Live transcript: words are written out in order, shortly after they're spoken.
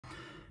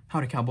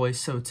Howdy Cowboys.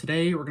 So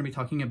today we're going to be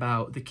talking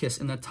about The Kiss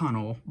in the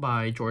Tunnel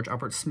by George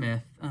Albert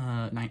Smith,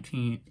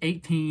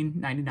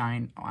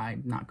 1899. Oh,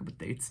 I'm not good with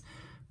dates.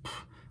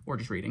 Or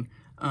just reading.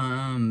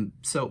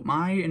 So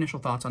my initial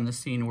thoughts on this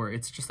scene were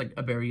it's just like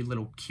a very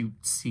little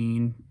cute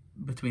scene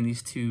between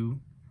these two,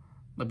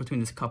 like between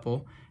this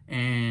couple.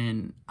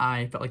 And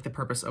I felt like the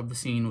purpose of the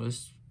scene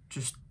was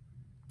just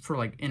for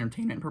like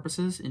entertainment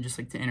purposes and just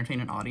like to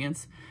entertain an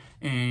audience.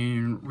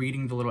 And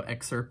reading the little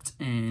excerpt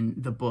in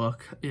the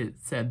book, it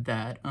said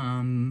that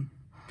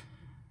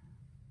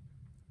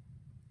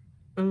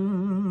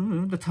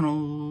the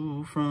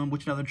tunnel from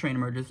which another train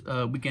emerges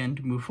begin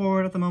to move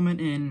forward at the moment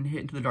and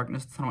hit into the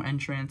darkness of the tunnel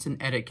entrance.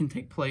 An edit can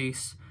take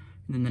place,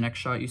 and then the next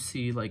shot you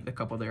see like the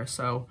couple there.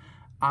 So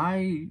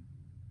I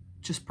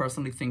just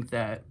personally think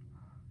that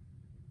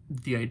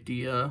the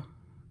idea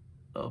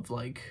of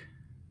like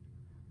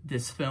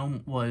this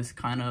film was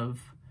kind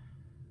of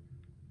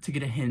to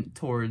get a hint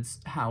towards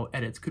how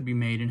edits could be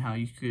made and how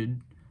you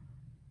could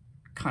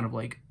kind of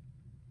like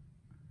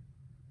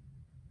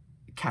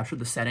capture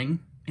the setting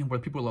and where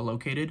people are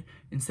located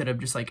instead of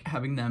just like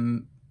having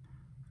them,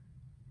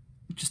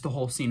 just the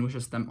whole scene was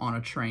just them on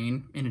a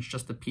train and it's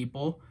just the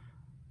people.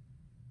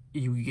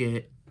 You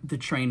get the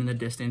train in the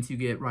distance, you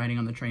get riding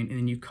on the train, and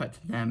then you cut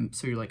to them,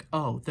 so you're like,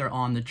 oh, they're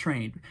on the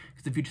train.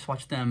 Because if you just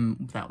watch them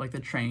without like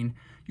the train,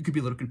 you could be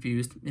a little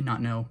confused and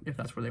not know if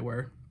that's where they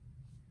were.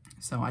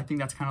 So I think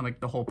that's kind of like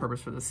the whole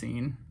purpose for the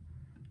scene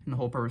and the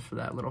whole purpose for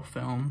that little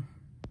film.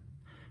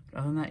 But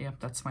other than that, yeah,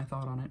 that's my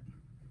thought on it.